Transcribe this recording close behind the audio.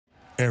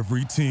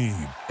Every team,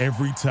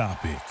 every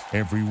topic,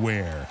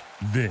 everywhere.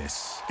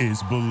 This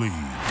is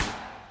Believe.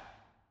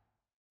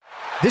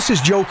 This is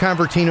Joe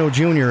Convertino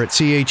Jr. at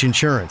CH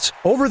Insurance.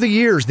 Over the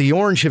years, the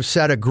Orange have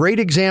set a great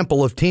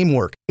example of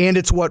teamwork, and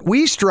it's what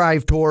we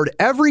strive toward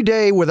every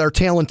day with our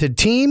talented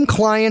team,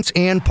 clients,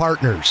 and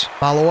partners.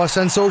 Follow us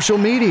on social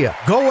media.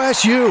 Go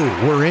SU.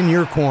 We're in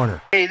your corner.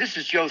 Hey, this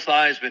is Joe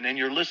Theismann, and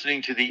you're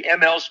listening to the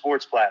ML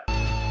Sports Platter.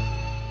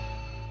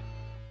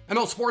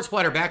 ML Sports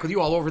Platter back with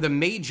you all over the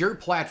major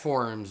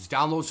platforms.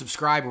 Download,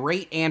 subscribe,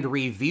 rate, and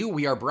review.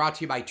 We are brought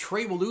to you by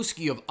Trey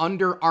Waluski of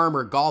Under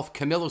Armour Golf,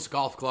 Camillus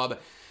Golf Club,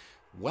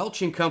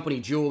 Welch & Company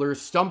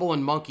Jewelers, Stumble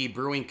and Monkey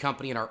Brewing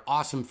Company, and our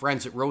awesome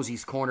friends at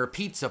Rosie's Corner.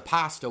 Pizza,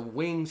 pasta,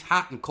 wings,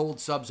 hot and cold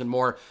subs, and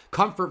more.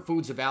 Comfort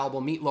foods available.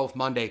 Meatloaf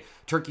Monday,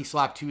 Turkey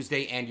Slop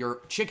Tuesday, and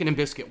your Chicken and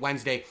Biscuit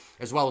Wednesday,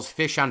 as well as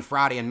fish on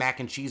Friday and mac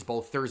and cheese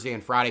both Thursday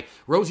and Friday.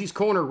 Rosie's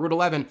Corner, Route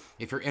 11,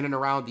 if you're in and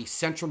around the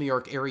central New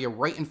York area,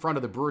 right in front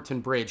of the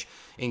Brewerton Bridge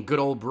in good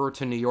old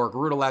Brewerton, New York.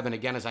 Route 11,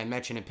 again, as I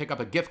mentioned, and pick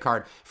up a gift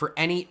card for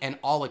any and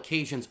all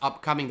occasions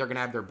upcoming. They're going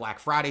to have their Black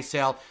Friday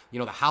sale. You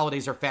know, the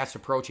holidays are fast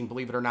approaching,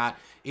 believe it or not.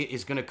 It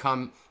is going to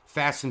come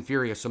fast and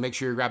furious, so make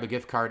sure you grab a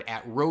gift card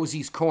at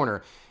Rosie's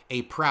Corner,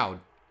 a proud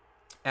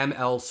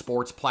ML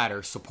Sports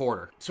Platter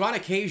supporter. So on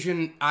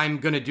occasion, I'm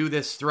going to do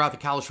this throughout the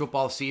college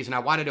football season. I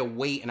wanted to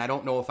wait, and I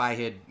don't know if I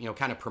had,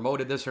 kind of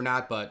promoted this or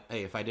not, but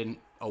hey, if I didn't,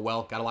 oh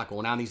well, got a lot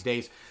going on these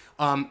days.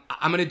 I'm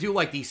going to do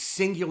like these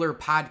singular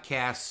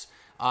podcasts.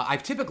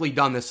 I've typically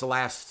done this the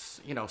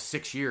last,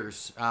 6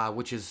 years,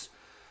 which is,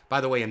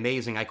 by the way,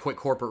 amazing. I quit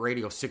corporate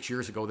radio 6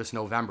 years ago this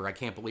November. I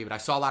can't believe it. I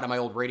saw a lot of my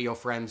old radio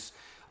friends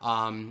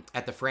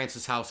at the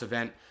Francis House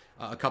event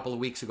a couple of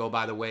weeks ago,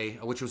 by the way,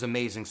 which was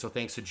amazing. So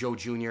thanks to Joe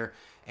Jr.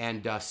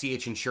 and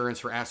CH Insurance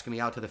for asking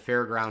me out to the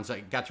fairgrounds. I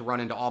got to run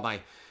into all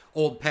my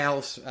old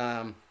pals.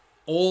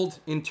 Old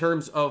in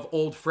terms of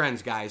old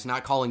friends, guys.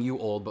 Not calling you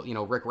old, but,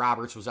 Rick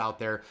Roberts was out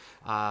there.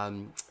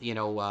 Marty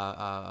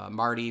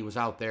was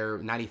out there,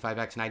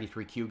 95X,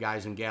 93Q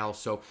guys and gals.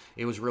 So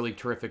it was really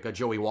terrific.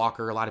 Joey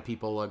Walker, a lot of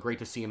people, great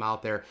to see him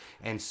out there.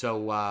 And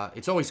so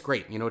it's always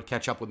great, to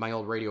catch up with my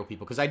old radio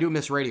people, because I do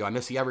miss radio. I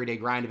miss the everyday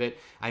grind of it.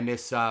 I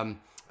miss,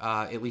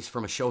 at least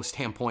from a show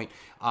standpoint,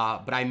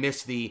 but I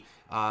miss the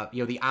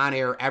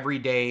on-air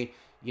everyday,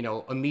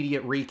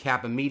 immediate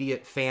recap,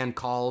 immediate fan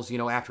calls,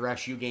 after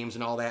SU games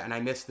and all that. And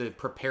I miss the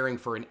preparing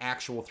for an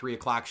actual 3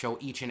 o'clock show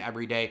each and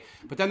every day.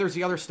 But then there's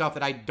the other stuff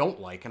that I don't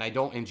like and I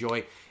don't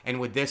enjoy. And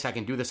with this, I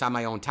can do this on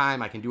my own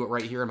time. I can do it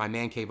right here in my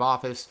man cave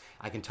office.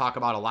 I can talk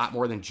about a lot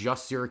more than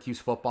just Syracuse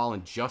football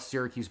and just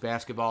Syracuse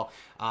basketball.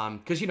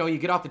 Because, you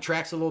get off the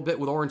tracks a little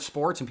bit with Orange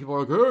Sports and people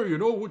are like, hey,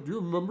 do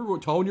you remember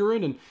what town you're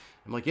in? And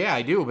I'm like, yeah,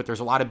 I do, but there's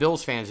a lot of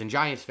Bills fans and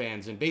Giants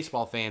fans and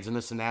baseball fans and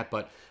this and that.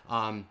 But,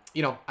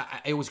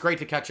 it was great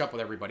to catch up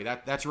with everybody.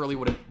 That's really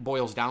what it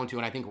boils down to.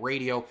 And I think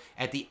radio,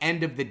 at the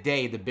end of the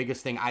day, the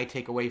biggest thing I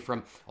take away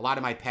from a lot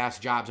of my past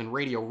jobs, and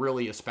radio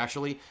really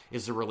especially,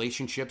 is the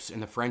relationships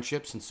and the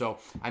friendships. And so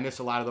I miss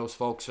a lot of those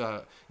folks,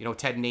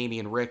 Ted and Amy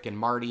and Rick and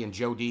Marty and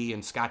Joe D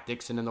and Scott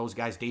Dixon and those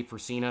guys, Dave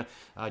Forcina,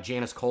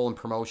 Janice Cole and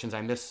promotions.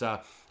 I miss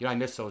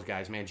those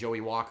guys, man. Joey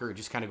Walker,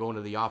 just kind of going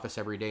to the office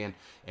every day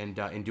and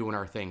doing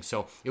our thing.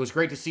 So it was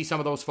great to see some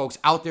of those folks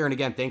out there. And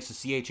again, thanks to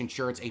CH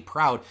Insurance, a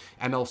proud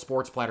ML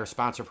Sports Platter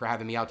sponsor, for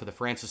having me out to the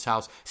Francis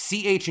House.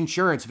 CH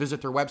Insurance,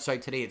 visit their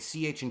website today at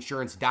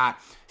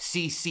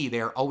chinsurance.cc.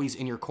 They are always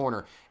in your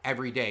corner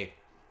every day,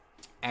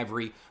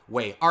 every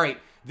way. All right,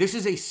 this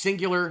is a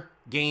singular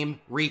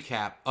game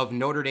recap of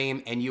Notre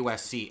Dame and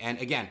USC.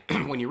 And again,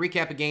 when you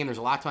recap a game, there's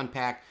a lot to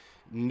unpack.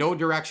 No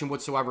direction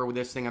whatsoever with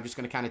this thing. I'm just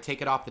going to kind of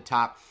take it off the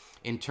top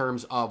in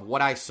terms of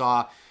what I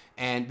saw.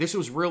 And this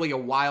was really a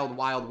wild,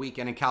 wild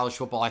weekend in college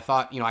football. I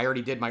thought, I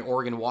already did my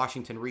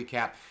Oregon-Washington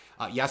recap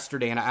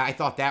yesterday, and I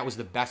thought that was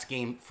the best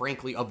game,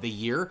 frankly, of the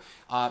year.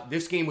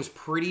 This game was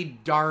pretty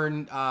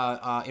darn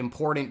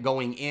important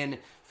going in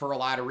for a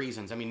lot of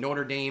reasons. I mean,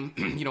 Notre Dame,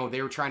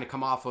 they were trying to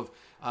come off of,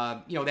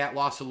 that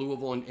loss to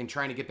Louisville and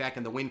trying to get back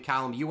in the win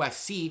column.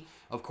 USC,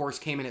 of course,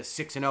 came in at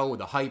 6-0 with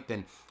the hype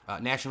and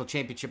national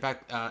championship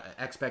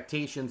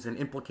expectations and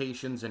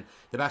implications, and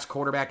the best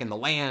quarterback in the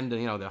land,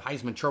 and, the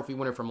Heisman Trophy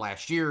winner from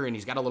last year, and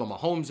he's got a little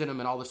Mahomes in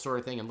him and all this sort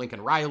of thing, and Lincoln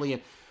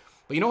Riley.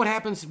 But you know what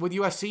happens with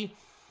USC?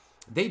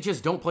 They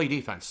just don't play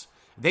defense.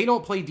 They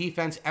don't play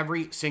defense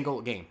every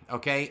single game,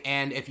 okay?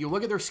 And if you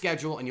look at their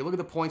schedule and you look at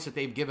the points that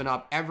they've given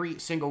up every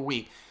single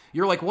week,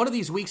 you're like, one of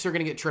these weeks they're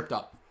going to get tripped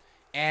up.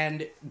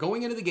 And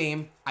going into the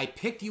game, I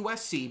picked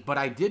USC, but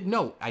I did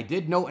note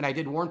and I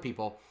did warn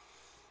people,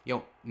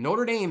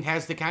 Notre Dame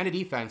has the kind of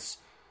defense,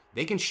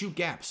 they can shoot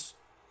gaps.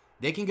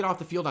 They can get off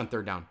the field on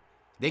third down.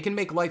 They can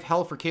make life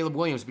hell for Caleb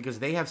Williams because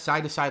they have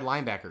side-to-side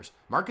linebackers.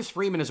 Marcus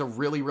Freeman is a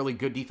really, really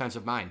good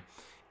defensive mind.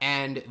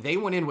 And they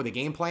went in with a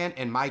game plan,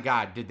 and my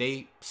God, did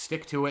they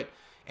stick to it,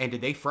 and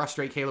did they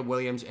frustrate Caleb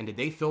Williams, and did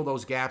they fill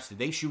those gaps? Did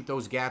they shoot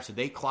those gaps? Did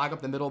they clog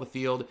up the middle of the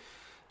field?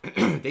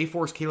 They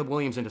forced Caleb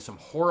Williams into some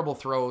horrible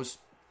throws,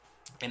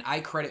 and I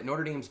credit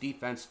Notre Dame's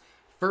defense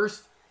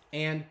first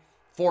and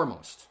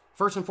foremost.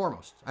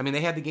 I mean,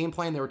 they had the game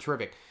plan. They were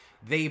terrific.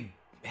 They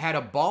had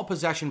a ball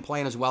possession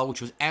plan as well,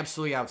 which was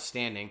absolutely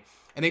outstanding.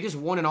 And they just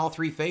won in all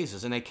three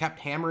phases, and they kept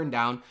hammering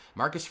down.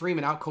 Marcus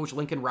Freeman outcoached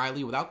Lincoln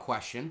Riley without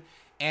question.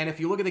 And if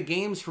you look at the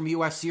games from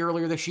USC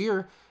earlier this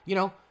year,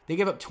 they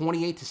gave up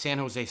 28 to San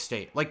Jose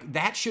State. Like,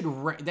 that should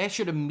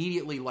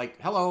immediately, like,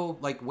 hello,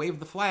 like,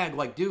 wave the flag.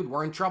 Like, dude,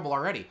 we're in trouble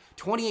already.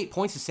 28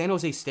 points to San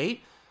Jose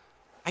State?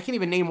 I can't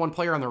even name one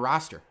player on the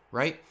roster,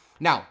 right?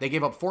 Now, they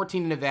gave up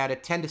 14 to Nevada,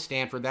 10 to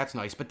Stanford. That's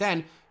nice. But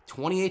then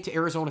 28 to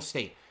Arizona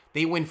State.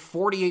 They win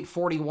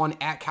 48-41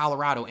 at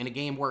Colorado in a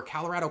game where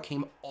Colorado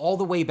came all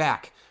the way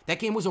back. That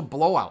game was a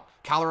blowout.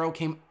 Colorado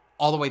came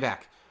all the way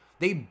back.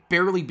 They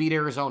barely beat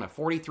Arizona,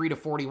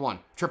 43-41,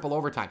 triple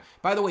overtime.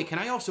 By the way, can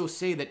I also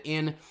say that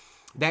in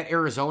that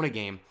Arizona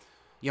game,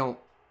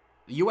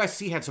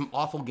 USC had some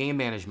awful game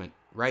management,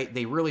 right?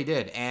 They really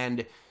did.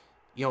 And,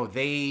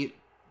 they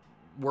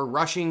were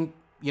rushing,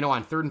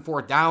 on third and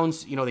fourth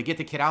downs. They get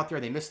the kid out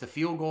there. They missed the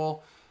field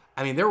goal.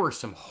 I mean, there were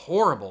some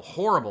horrible,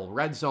 horrible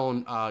red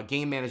zone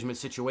game management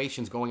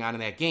situations going on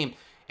in that game.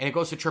 And it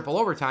goes to triple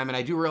overtime. And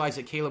I do realize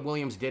that Caleb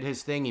Williams did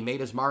his thing. He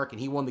made his mark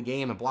and he won the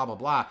game and blah, blah,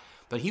 blah.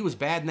 But he was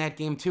bad in that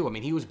game too. I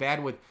mean, he was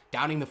bad with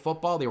downing the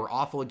football. They were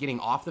awful at getting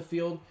off the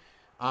field.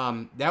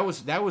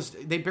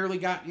 They barely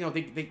got,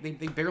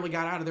 they barely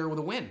got out of there with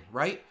a win,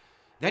 right?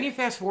 Then you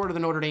fast forward to the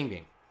Notre Dame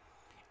game.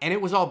 And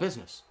it was all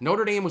business.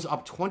 Notre Dame was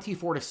up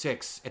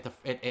 24-6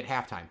 at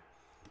halftime.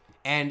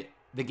 And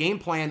the game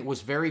plan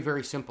was very,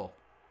 very simple.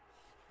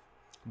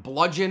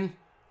 Bludgeon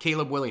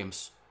Caleb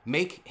Williams.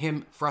 Make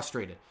him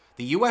frustrated.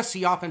 The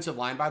USC offensive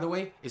line, by the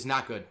way, is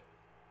not good.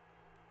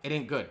 It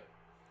ain't good.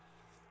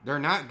 They're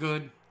not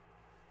good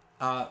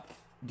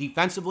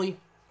defensively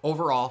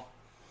overall,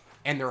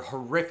 and they're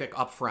horrific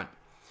up front.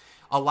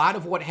 A lot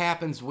of what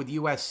happens with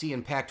USC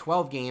in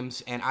Pac-12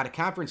 games and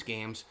out-of-conference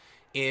games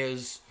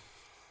is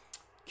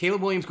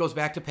Caleb Williams goes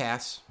back to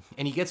pass,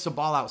 and he gets the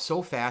ball out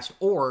so fast,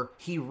 or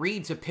he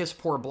reads a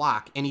piss-poor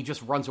block, and he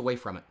just runs away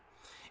from it.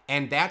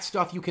 And that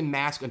stuff you can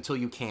mask until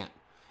you can't.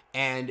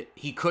 And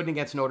he couldn't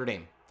against Notre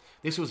Dame.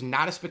 This was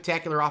not a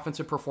spectacular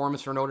offensive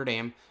performance for Notre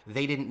Dame.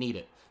 They didn't need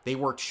it. They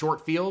worked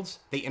short fields.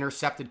 They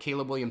intercepted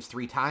Caleb Williams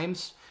 3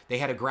 times. They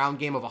had a ground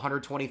game of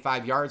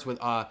 125 yards with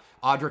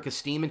Audric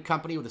Esteem and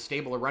company with a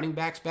stable of running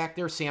backs back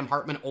there. Sam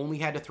Hartman only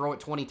had to throw it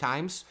 20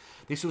 times.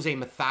 This was a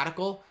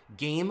methodical,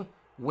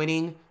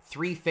 game-winning,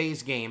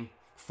 3-phase game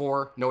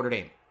for Notre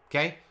Dame.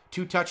 Okay?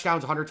 2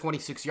 touchdowns,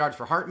 126 yards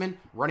for Hartman.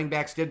 Running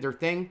backs did their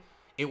thing.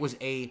 It was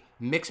a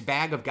mixed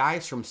bag of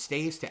guys from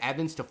Stays to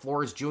Evans to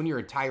Flores Jr.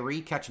 and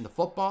Tyree catching the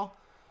football,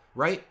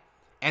 right?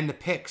 And the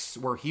picks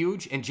were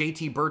huge, and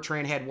JT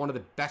Bertrand had one of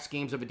the best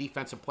games of a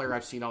defensive player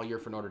I've seen all year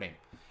for Notre Dame.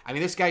 I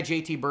mean, this guy,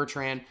 JT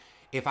Bertrand,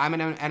 if I'm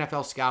an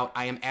NFL scout,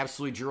 I am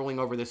absolutely drooling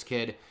over this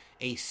kid.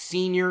 A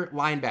senior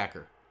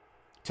linebacker.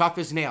 Tough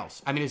as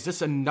nails. I mean, is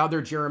this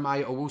another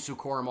Jeremiah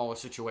Owusu-Koramoah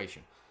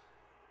situation?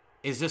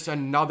 Is this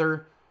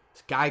another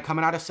guy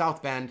coming out of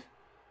South Bend,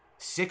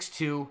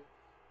 6'2",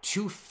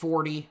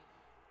 240,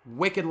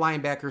 wicked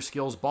linebacker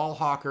skills, ball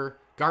hawker,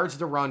 guards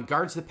the run,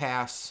 guards the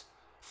pass.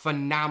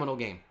 Phenomenal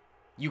game.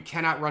 You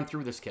cannot run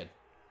through this kid.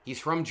 He's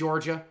from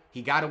Georgia.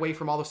 He got away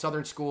from all the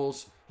southern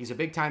schools. He's a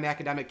big-time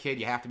academic kid.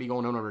 You have to be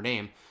going to Notre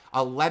Dame.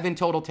 11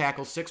 total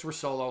tackles, 6 were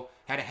solo,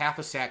 had a half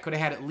a sack, could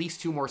have had at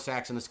least 2 more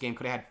sacks in this game,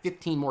 could have had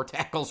 15 more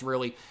tackles,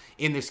 really,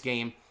 in this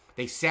game.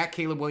 They sacked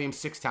Caleb Williams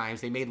 6 times.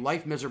 They made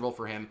life miserable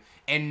for him,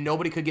 and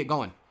nobody could get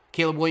going.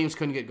 Caleb Williams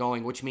couldn't get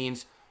going, which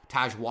means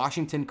Taj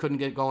Washington couldn't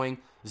get going.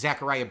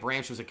 Zachariah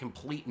Branch was a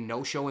complete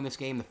no-show in this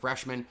game, the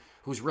freshman,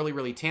 who's really,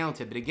 really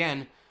talented. But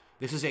again,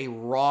 this is a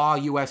raw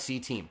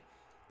USC team.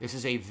 This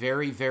is a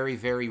very, very,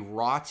 very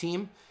raw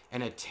team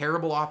and a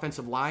terrible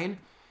offensive line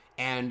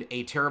and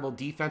a terrible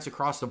defense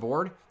across the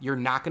board. You're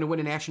not going to win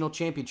a national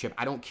championship.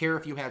 I don't care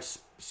if you have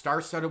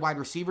star-studded wide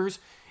receivers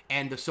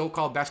and the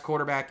so-called best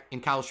quarterback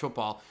in college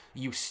football.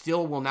 You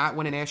still will not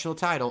win a national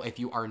title if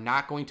you are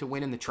not going to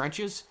win in the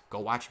trenches. Go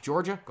watch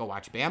Georgia. Go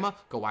watch Bama.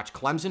 Go watch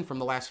Clemson from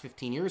the last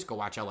 15 years. Go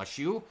watch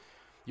LSU.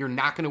 You're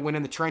not going to win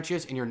in the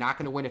trenches, and you're not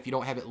going to win if you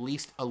don't have at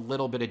least a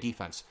little bit of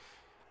defense.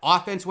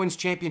 Offense wins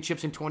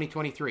championships in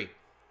 2023.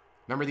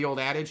 Remember the old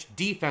adage?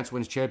 Defense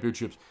wins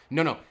championships.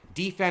 No.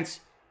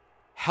 Defense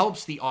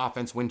helps the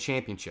offense win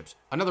championships.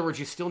 In other words,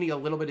 you still need a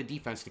little bit of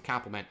defense to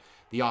complement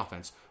the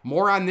offense.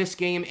 More on this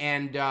game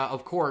and,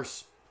 of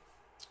course,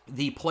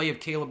 the play of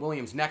Caleb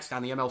Williams next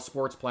on the ML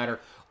Sports Platter.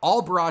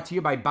 All brought to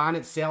you by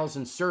Bonnet Sales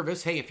and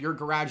Service. Hey, if your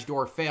garage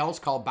door fails,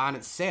 call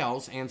Bonnet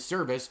Sales and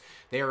Service.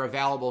 They are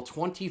available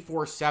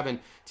 24/7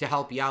 to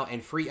help you out,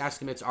 and free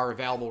estimates are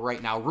available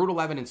right now. Route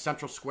 11 in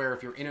Central Square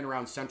if you're in and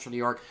around Central New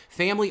York.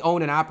 Family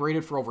owned and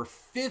operated for over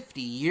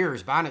 50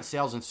 years. Bonnet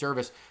Sales and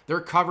Service.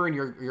 They're covering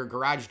your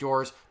garage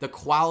doors. The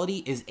quality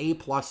is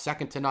A+,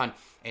 second to none.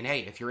 And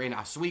hey, if you're in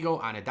Oswego,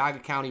 Onondaga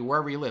County,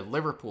 wherever you live,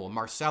 Liverpool,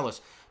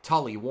 Marcellus,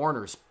 Tully,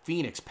 Warners,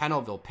 Phoenix,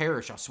 Pennellville,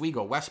 Parrish,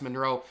 Oswego, West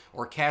Monroe,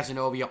 or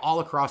Cazenovia, all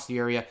across the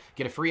area.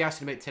 Get a free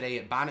estimate today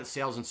at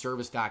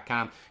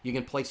bonnetsalesandservice.com. You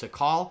can place a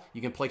call,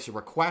 you can place a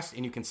request,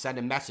 and you can send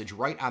a message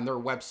right on their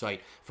website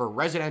for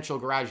residential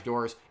garage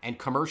doors and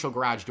commercial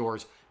garage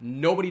doors.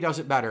 Nobody does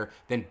it better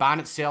than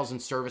Bonnet Sales and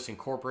Service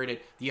Incorporated,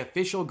 the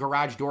official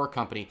garage door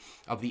company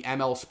of the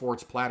ML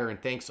Sports Platter.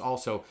 And thanks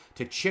also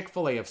to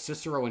Chick-fil-A of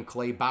Cicero and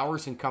Clay,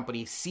 Bowers and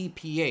Company,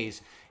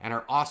 CPAs, and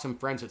our awesome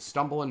friends at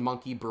Stumble and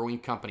Monkey Brewing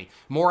Company.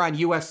 More on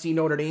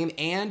USC-Notre Dame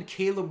and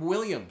Caleb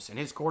Williams and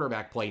his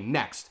quarterback play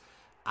next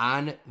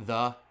on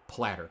the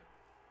Platter.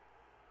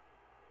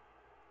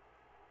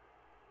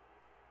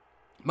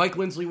 Mike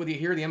Lindsley with you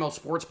here, the ML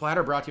Sports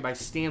Platter, brought to you by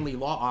Stanley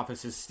Law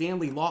Offices.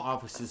 Stanley Law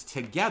Offices,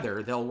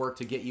 together, they'll work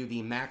to get you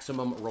the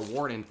maximum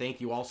reward. And thank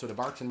you also to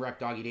Barks and Rec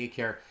Doggy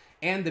Daycare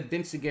and the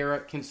Vince Aguirre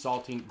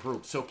Consulting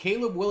Group. So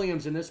Caleb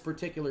Williams in this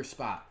particular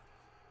spot,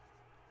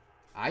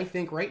 I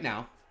think right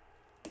now,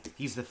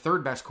 he's the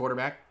third best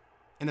quarterback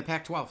in the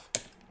Pac-12.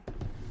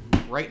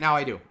 Right now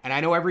I do. And I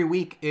know every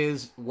week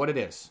is what it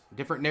is.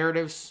 Different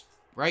narratives,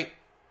 right?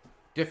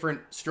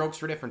 Different strokes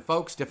for different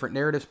folks, different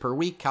narratives per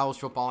week, college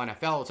football,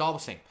 NFL, it's all the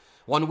same.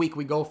 One week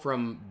we go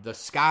from the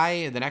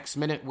sky, the next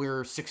minute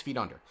we're 6 feet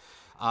under.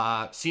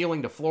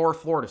 Ceiling to floor,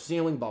 floor to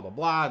ceiling, blah, blah,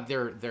 blah.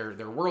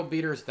 They're world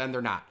beaters, then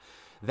they're not.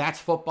 That's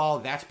football,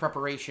 that's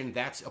preparation,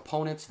 that's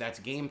opponents, that's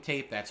game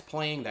tape, that's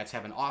playing, that's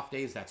having off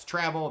days, that's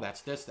travel,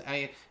 that's this.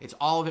 It's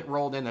all of it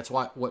rolled in. That's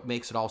what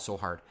makes it all so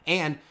hard.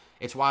 And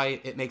it's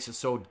why it makes it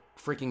so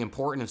freaking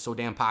important and so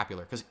damn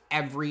popular, because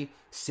every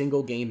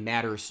single game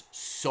matters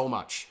so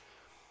much.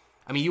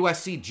 I mean,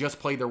 USC just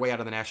played their way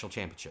out of the national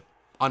championship,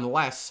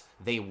 unless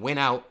they win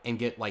out and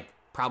get, like,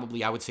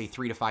 probably, I would say,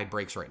 3 to 5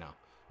 breaks right now,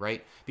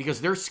 right?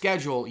 Because their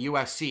schedule,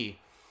 USC,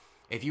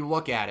 if you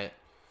look at it,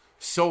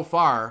 so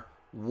far,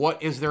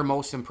 what is their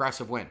most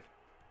impressive win?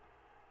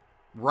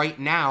 Right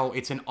now,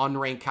 it's an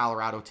unranked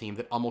Colorado team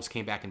that almost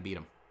came back and beat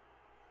them.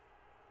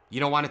 You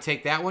don't want to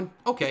take that one?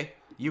 Okay.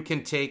 You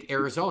can take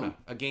Arizona,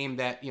 a game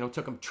that,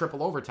 took them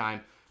triple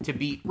overtime to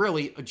beat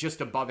really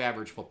just above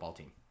average football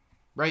team,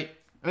 right?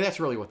 I mean,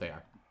 that's really what they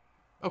are.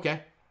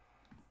 Okay.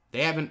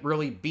 They haven't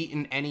really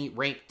beaten any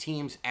ranked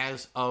teams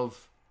as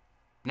of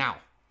now.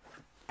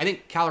 I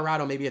think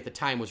Colorado maybe at the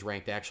time was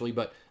ranked, actually.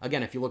 But,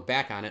 again, if you look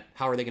back on it,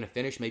 how are they going to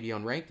finish? Maybe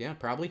unranked? Yeah,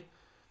 probably.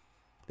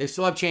 They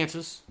still have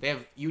chances. They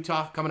have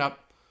Utah coming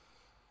up,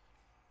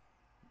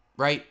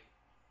 right?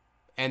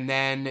 And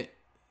then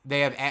they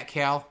have at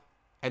Cal,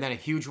 and then a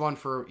huge one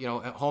for,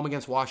 at home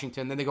against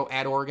Washington. Then they go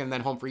at Oregon, and then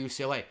home for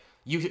UCLA.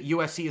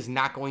 USC is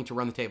not going to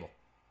run the table.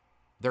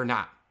 They're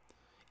not.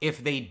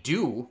 If they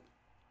do,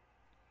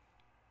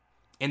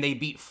 and they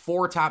beat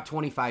 4 top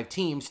 25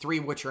 teams, 3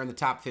 of which are in the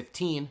top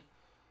 15,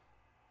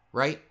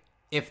 right?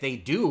 If they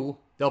do,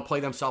 they'll play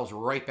themselves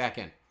right back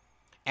in.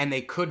 And they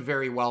could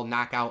very well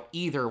knock out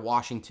either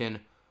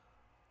Washington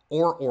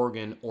or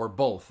Oregon or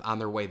both on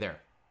their way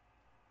there.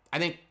 I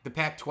think the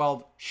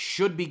Pac-12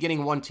 should be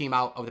getting one team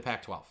out of the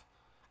Pac-12.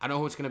 I don't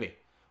know who it's going to be.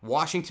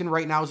 Washington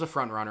right now is a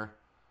front runner.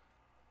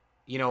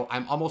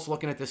 I'm almost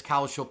looking at this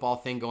college football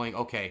thing going,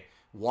 okay,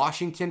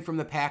 Washington from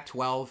the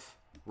Pac-12,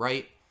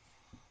 right?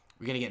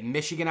 We're going to get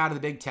Michigan out of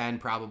the Big Ten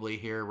probably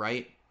here,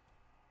 right?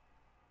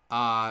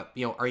 Are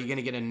you going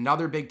to get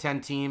another Big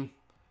Ten team,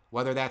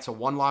 whether that's a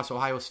one-loss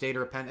Ohio State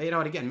or a Penn?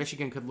 And again,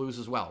 Michigan could lose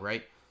as well,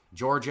 right?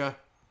 Georgia,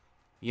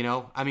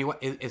 I mean,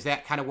 is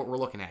that kind of what we're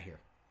looking at here?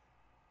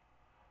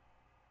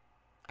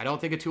 I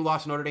don't think a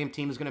 2-loss Notre Dame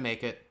team is going to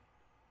make it.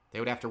 They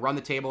would have to run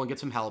the table and get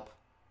some help.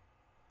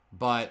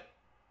 But,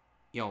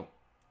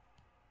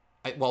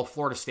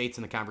 Florida State's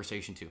in the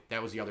conversation too.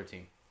 That was the other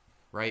team,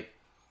 right?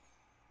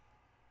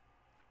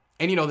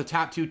 And, the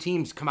top 2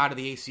 teams come out of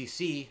the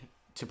ACC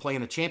to play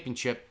in the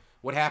championship.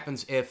 What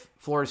happens if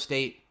Florida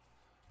State,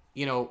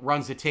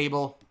 runs the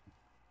table?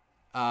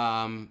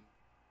 Do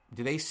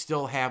they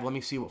still have, let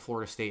me see what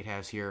Florida State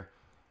has here.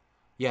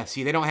 Yeah,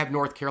 see, they don't have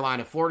North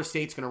Carolina. Florida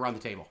State's going to run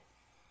the table.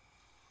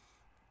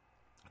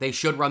 They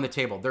should run the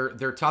table.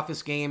 Their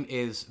toughest game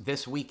is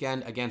this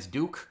weekend against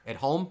Duke at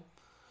home.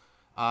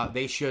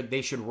 They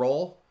should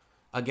roll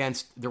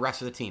against the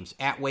rest of the teams.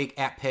 At Wake,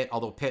 at Pitt,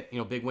 although Pitt,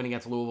 big win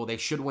against Louisville. They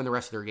should win the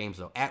rest of their games,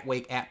 though. At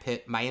Wake, at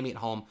Pitt, Miami at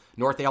home,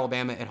 North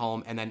Alabama at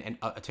home, and then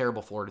a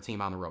terrible Florida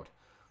team on the road.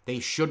 They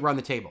should run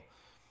the table.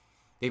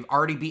 They've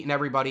already beaten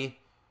everybody.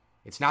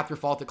 It's not their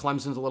fault that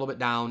Clemson's a little bit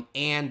down.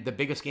 And the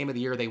biggest game of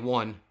the year, they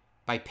won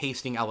by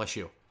pasting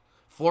LSU.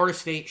 Florida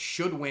State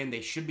should win.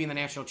 They should be in the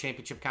national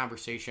championship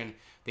conversation.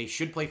 They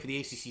should play for the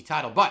ACC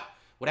title. But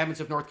what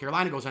happens if North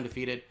Carolina goes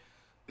undefeated?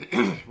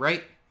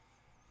 Right?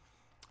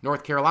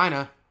 North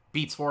Carolina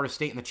beats Florida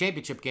State in the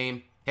championship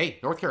game. Hey,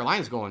 North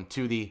Carolina's going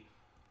to the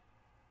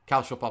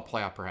college football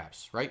playoff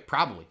perhaps, right?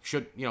 Probably.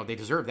 Should, they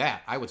deserve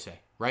that, I would say,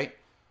 right?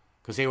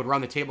 Because they would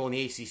run the table in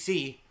the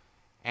ACC,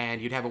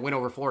 and you'd have a win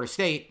over Florida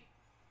State,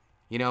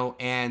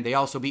 and they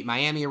also beat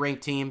Miami, a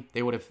ranked team.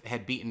 They would have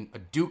had beaten a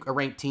Duke, a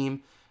ranked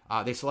team.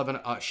 They still have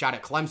a shot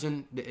at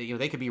Clemson.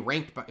 They could be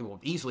ranked,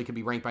 easily could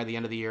be ranked by the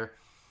end of the year.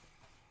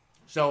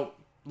 So,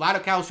 a lot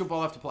of college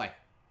football left to play.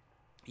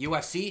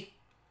 USC,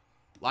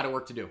 a lot of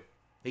work to do.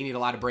 They need a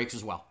lot of breaks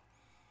as well.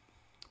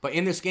 But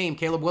in this game,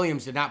 Caleb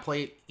Williams did not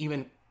play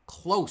even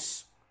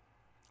close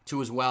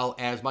to as well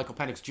as Michael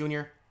Penix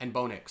Jr. and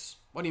Bo Nix.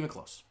 Wasn't even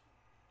close.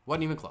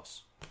 Wasn't even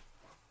close.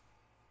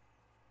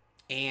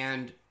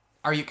 And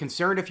are you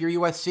concerned if you're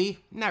USC?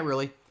 Not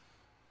really.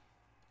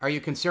 Are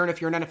you concerned if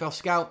you're an NFL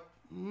scout?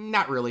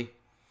 Not really.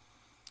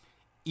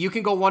 You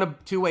can go one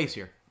of two ways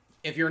here.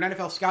 If you're an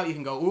NFL scout, you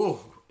can go, ooh,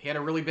 he had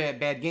a really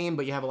bad game,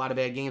 but you have a lot of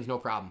bad games, no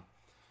problem.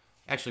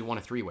 Actually, one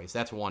of three ways.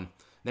 That's one.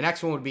 The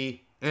next one would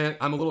be,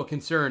 I'm a little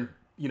concerned,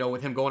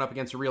 with him going up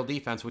against a real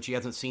defense, which he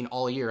hasn't seen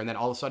all year, and then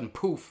all of a sudden,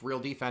 poof, real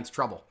defense,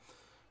 trouble.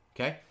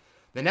 Okay?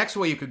 The next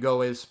way you could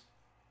go is,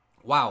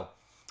 wow,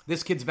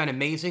 this kid's been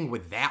amazing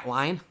with that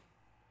line.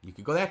 You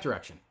could go that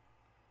direction.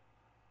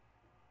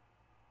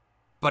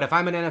 But if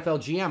I'm an NFL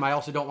GM, I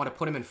also don't want to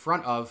put him in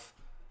front of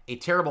a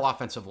terrible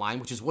offensive line,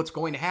 which is what's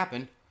going to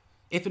happen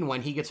if and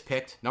when he gets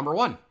picked number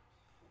one.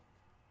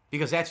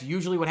 Because that's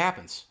usually what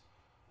happens.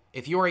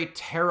 If you're a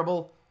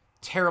terrible,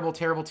 terrible,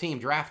 terrible team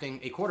drafting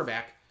a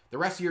quarterback, the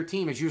rest of your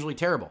team is usually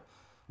terrible.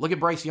 Look at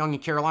Bryce Young in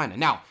Carolina.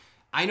 Now,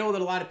 I know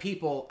that a lot of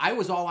people, I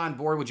was all on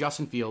board with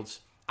Justin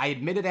Fields. I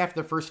admitted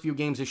after the first few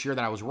games this year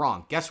that I was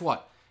wrong. Guess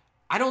what?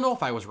 I don't know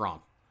if I was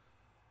wrong.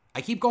 I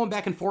keep going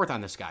back and forth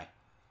on this guy.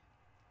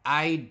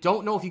 I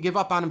don't know if you give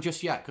up on him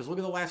just yet, because look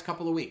at the last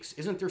couple of weeks.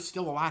 Isn't there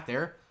still a lot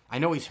there? I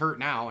know he's hurt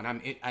now,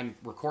 and I'm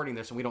recording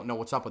this, and we don't know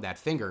what's up with that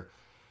finger.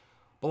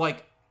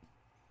 But,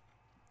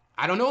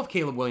 I don't know if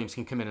Caleb Williams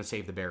can come in and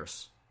save the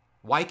Bears.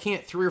 Why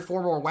can't 3 or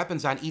 4 more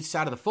weapons on each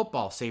side of the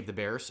football save the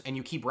Bears, and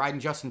you keep riding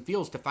Justin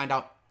Fields to find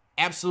out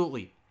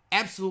absolutely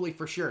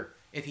for sure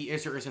if he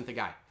is or isn't the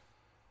guy?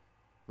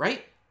 Right?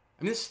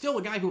 I mean, this is still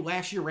a guy who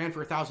last year ran for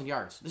 1,000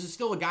 yards. This is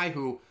still a guy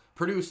who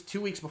produced 2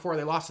 weeks before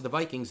they lost to the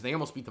Vikings. They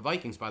almost beat the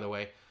Vikings, by the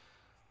way.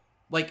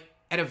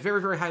 At a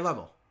very, very high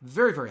level.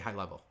 Very, very high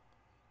level.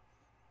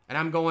 And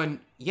I'm going,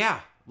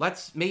 yeah,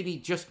 let's maybe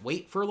just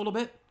wait for a little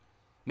bit.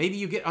 Maybe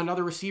you get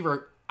another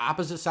receiver,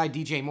 opposite side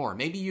DJ Moore.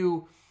 Maybe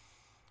you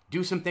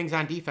do some things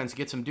on defense,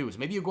 get some dudes.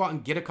 Maybe you go out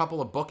and get a couple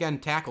of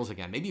bookend tackles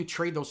again. Maybe you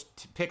trade those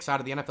picks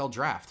out of the NFL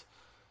draft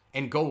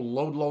and go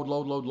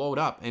load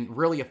up and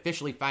really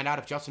officially find out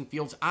if Justin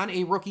Fields on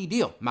a rookie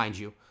deal, mind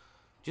you.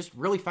 Just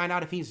really find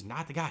out if he's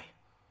not the guy.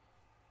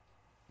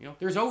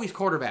 There's always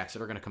quarterbacks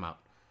that are going to come out.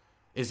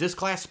 Is this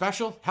class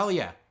special? Hell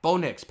yeah. Bo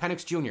Nix,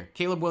 Penix Jr.,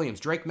 Caleb Williams,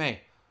 Drake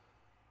May.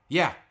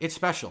 Yeah, it's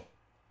special.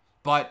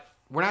 But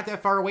we're not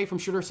that far away from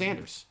Shooter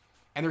Sanders.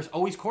 And there's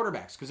always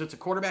quarterbacks, because it's a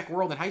quarterback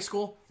world in high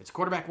school, it's a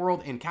quarterback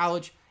world in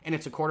college, and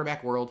it's a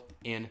quarterback world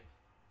in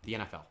the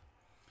NFL.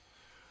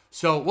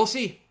 So we'll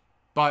see.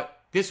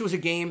 But this was a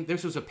game,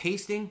 this was a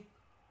pasting.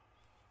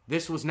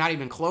 This was not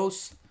even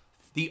close.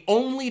 The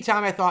only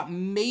time I thought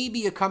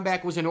maybe a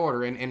comeback was in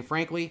order, and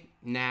frankly,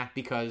 nah,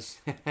 because,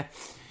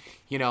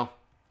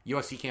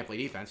 USC can't play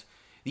defense.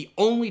 The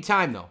only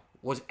time, though,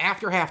 was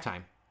after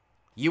halftime.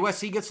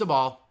 USC gets the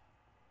ball,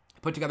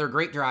 put together a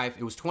great drive.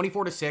 It was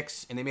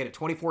 24-6, and they made it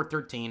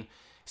 24-13.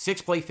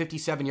 6-play,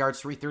 57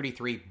 yards,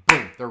 333.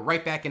 Boom. They're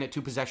right back in a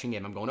 2-possession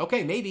game. I'm going,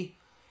 okay, maybe.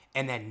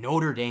 And then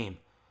Notre Dame,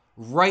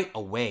 right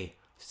away,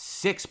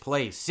 6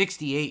 plays,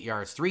 68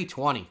 yards,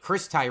 320.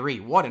 Chris Tyree,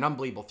 what an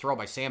unbelievable throw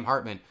by Sam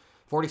Hartman.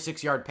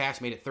 46-yard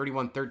pass, made it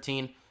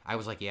 31-13. I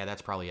was like, yeah,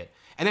 that's probably it.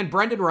 And then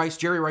Brendan Rice,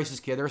 Jerry Rice's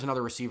kid, there's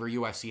another receiver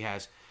USC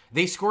has.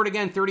 They scored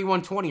again,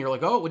 31-20. You're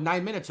like, with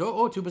 9 minutes.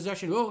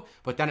 2-possession.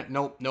 But then,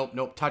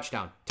 nope.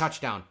 Touchdown.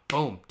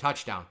 Boom.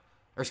 Touchdown.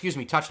 Or excuse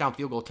me, touchdown,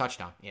 field goal,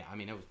 touchdown. Yeah, I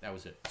mean, that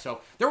was it. So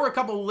there were a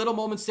couple little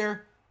moments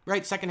there,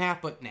 right? Second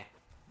half, but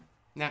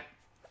nah.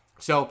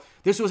 So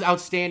this was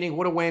outstanding.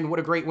 What a win. What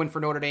a great win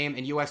for Notre Dame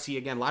and USC.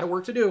 Again, a lot of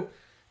work to do.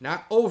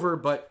 Not over,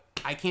 but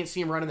I can't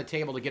see them running the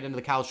table to get into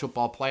the college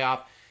football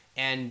playoff.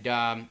 And,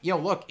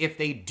 look, if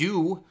they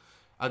do,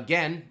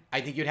 again,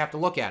 I think you'd have to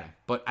look at them,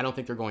 but I don't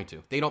think they're going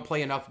to. They don't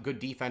play enough good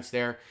defense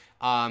there.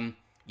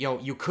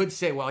 You could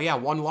say, well, yeah,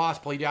 one loss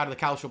played you out of the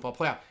college football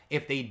playoff.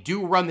 If they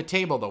do run the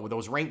table, though, with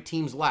those ranked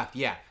teams left,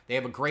 yeah, they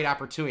have a great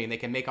opportunity, and they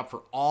can make up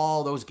for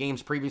all those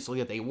games previously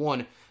that they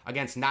won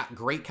against not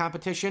great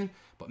competition.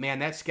 But, man,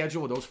 that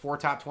schedule with those 4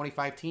 top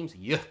 25 teams,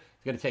 yeah,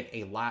 it's going to take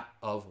a lot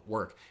of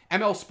work.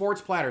 ML Sports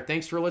Platter,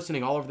 thanks for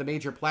listening all over the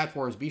major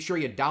platforms. Be sure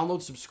you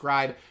download,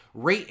 subscribe,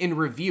 rate, and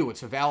review.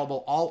 It's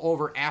available all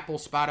over Apple,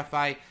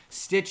 Spotify,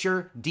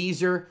 Stitcher,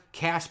 Deezer,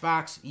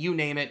 CastBox, you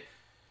name it.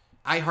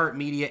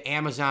 iHeartMedia,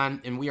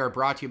 Amazon, and we are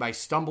brought to you by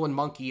Stumblin'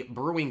 Monkey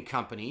Brewing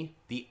Company,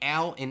 the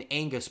Al and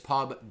Angus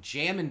Pub,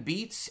 Jammin'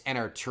 Beats, and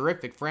our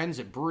terrific friends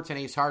at Brewerton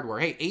Ace Hardware.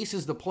 Hey, Ace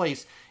is the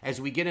place as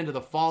we get into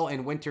the fall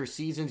and winter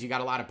seasons. You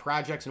got a lot of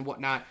projects and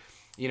whatnot,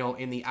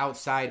 in the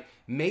outside.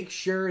 Make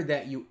sure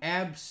that you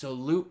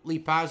absolutely,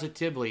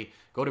 positively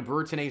go to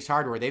Brewerton Ace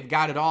Hardware. They've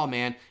got it all,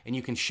 man, and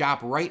you can shop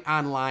right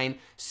online.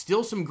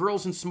 Still some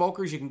grills and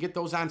smokers. You can get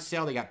those on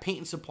sale. They got paint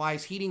and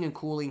supplies, heating and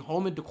cooling,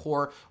 home and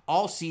decor,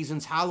 all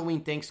seasons,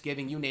 Halloween,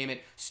 Thanksgiving, you name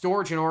it.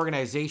 Storage and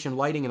organization,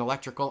 lighting and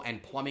electrical,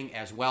 and plumbing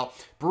as well.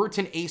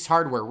 Brewerton Ace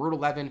Hardware, Route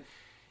 11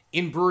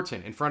 in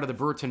Brewerton, in front of the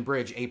Brewerton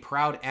Bridge, a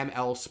proud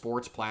ML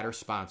Sports Platter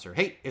sponsor.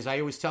 Hey, as I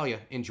always tell you,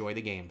 enjoy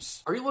the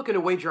games. Are you looking to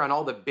wager on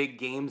all the big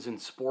games in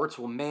sports?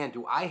 Well, man,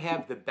 do I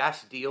have the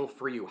best deal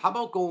for you. How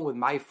about going with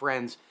my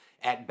friends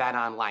at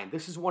BetOnline?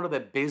 This is one of the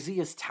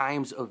busiest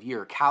times of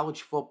year.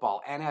 College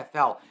football,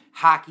 NFL,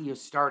 hockey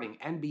is starting,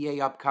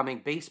 NBA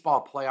upcoming,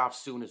 baseball playoffs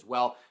soon as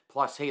well.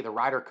 Plus, hey, the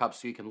Ryder Cup,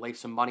 so you can lay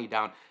some money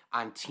down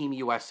on Team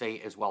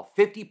USA as well.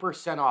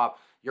 50% off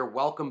your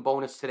welcome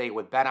bonus today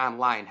with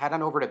BetOnline. Head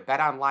on over to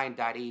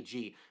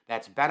betonline.ag.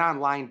 That's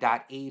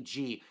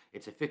betonline.ag.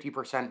 It's a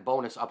 50%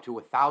 bonus up to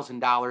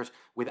 $1,000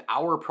 with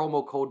our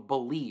promo code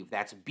BELIEVE.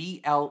 That's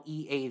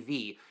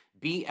BLEAV.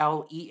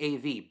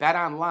 BLEAV.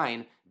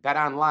 BetOnline.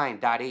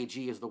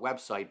 BetOnline.ag is the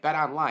website.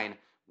 BetOnline,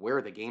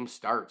 where the game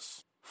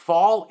starts.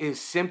 Fall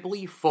is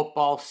simply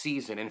football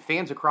season, and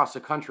fans across the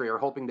country are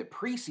hoping that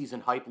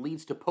preseason hype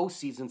leads to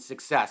postseason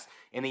success.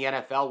 In the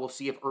NFL, we'll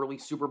see if early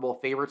Super Bowl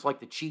favorites like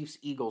the Chiefs,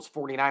 Eagles,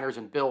 49ers,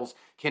 and Bills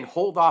can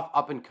hold off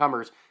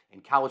up-and-comers.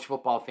 And college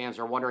football fans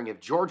are wondering if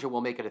Georgia will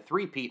make it a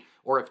three-peat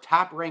or if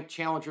top-ranked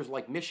challengers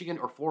like Michigan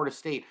or Florida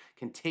State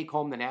can take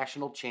home the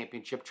national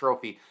championship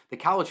trophy. The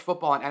college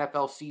football and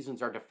NFL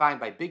seasons are defined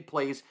by big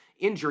plays,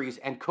 injuries,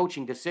 and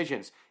coaching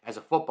decisions. As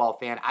a football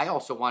fan, I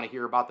also want to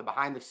hear about the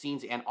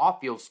behind-the-scenes and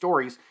off-field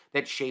stories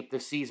that shape the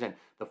season.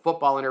 The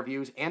football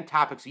interviews and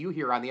topics you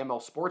hear on the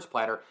ML Sports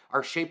Platter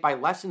are shaped by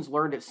lessons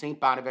learned at St.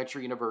 Bonaventure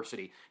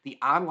University. The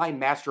online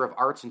Master of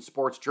Arts in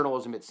Sports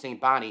Journalism at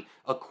St. Bonnie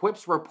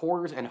equips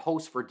reporters and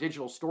hosts for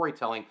digital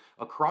storytelling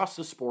across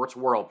the sports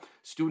world.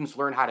 Students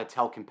learn how to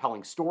tell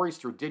compelling stories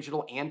through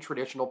digital and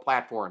traditional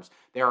platforms.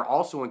 They are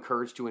also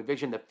encouraged to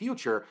envision the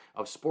future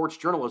of sports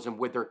journalism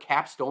with their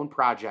capstone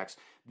projects.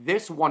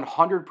 This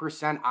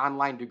 100%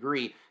 online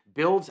degree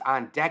builds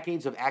on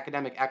decades of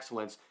academic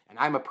excellence, and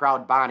I'm a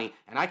proud Bonnie,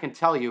 and I can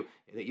tell you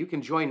that you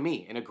can join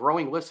me in a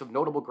growing list of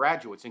notable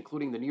graduates,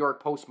 including the New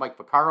York Post Mike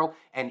Vaccaro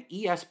and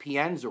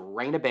ESPN's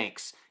Raina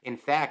Banks. In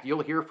fact,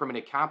 you'll hear from an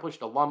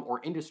accomplished alum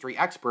or industry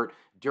expert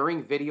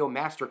during video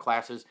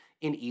masterclasses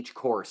in each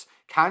course.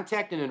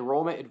 Contact an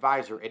enrollment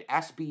advisor at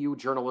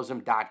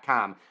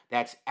sbujournalism.com.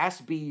 That's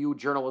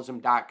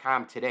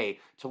sbujournalism.com today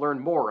to learn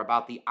more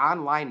about the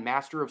online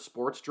Master of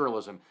Sports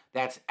Journalism.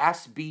 That's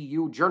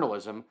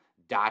sbujournalism.com.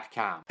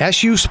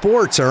 SU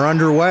Sports are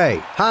underway.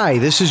 Hi,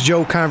 this is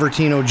Joe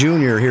Convertino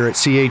Jr. here at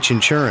CH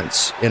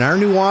Insurance. In our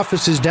new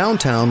offices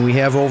downtown, we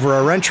have over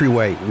our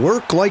entryway,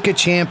 Work Like a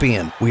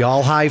Champion. We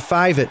all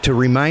high-five it to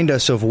remind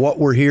us of what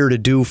we're here to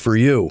do for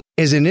you.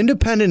 As an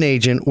independent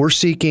agent, we're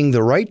seeking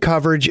the right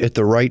coverage at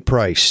the right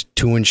price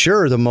to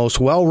ensure the most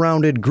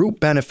well-rounded group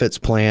benefits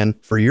plan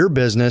for your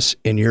business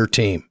and your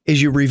team.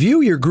 As you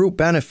review your group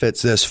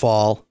benefits this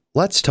fall,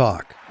 let's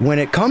talk. When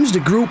it comes to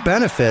group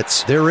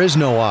benefits, there is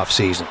no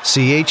off-season.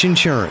 CH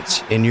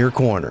Insurance, in your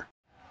corner.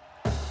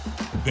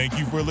 Thank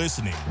you for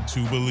listening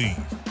to Believe.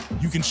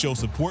 You can show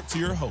support to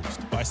your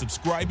host by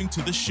subscribing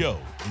to the show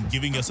and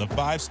giving us a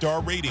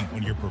 5-star rating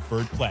on your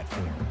preferred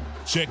platform.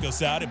 Check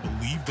us out at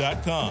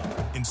Believe.com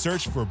and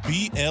search for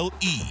BLEAV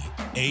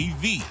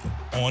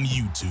on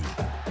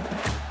YouTube.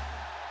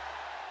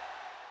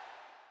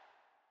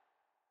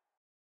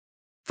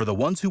 For the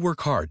ones who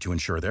work hard to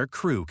ensure their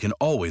crew can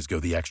always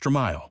go the extra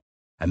mile,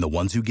 and the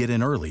ones who get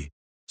in early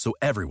so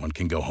everyone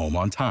can go home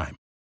on time,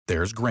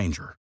 there's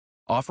Grainger,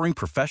 offering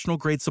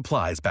professional-grade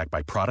supplies backed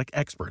by product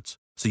experts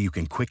so you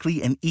can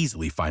quickly and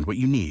easily find what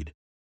you need.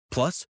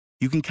 Plus,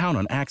 you can count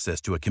on access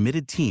to a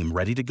committed team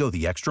ready to go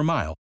the extra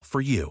mile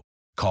for you.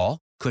 Call,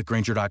 click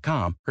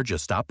Grainger.com, or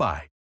just stop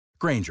by.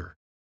 Grainger,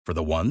 for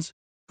the ones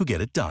who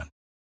get it done.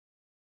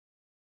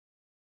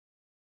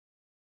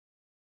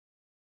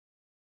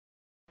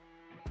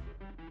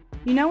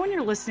 You know when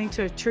you're listening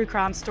to a true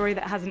crime story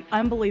that has an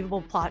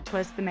unbelievable plot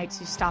twist that makes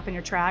you stop in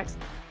your tracks?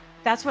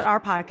 That's what our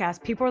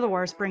podcast, People Are the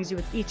Worst, brings you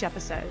with each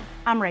episode.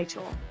 I'm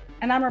Rachel.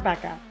 And I'm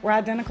Rebecca. We're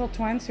identical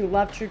twins who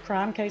love true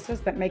crime cases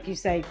that make you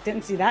say,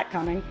 didn't see that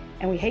coming,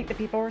 and we hate the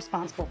people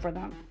responsible for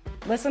them.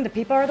 Listen to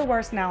People Are the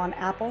Worst now on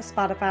Apple,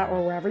 Spotify,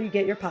 or wherever you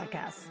get your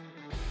podcasts.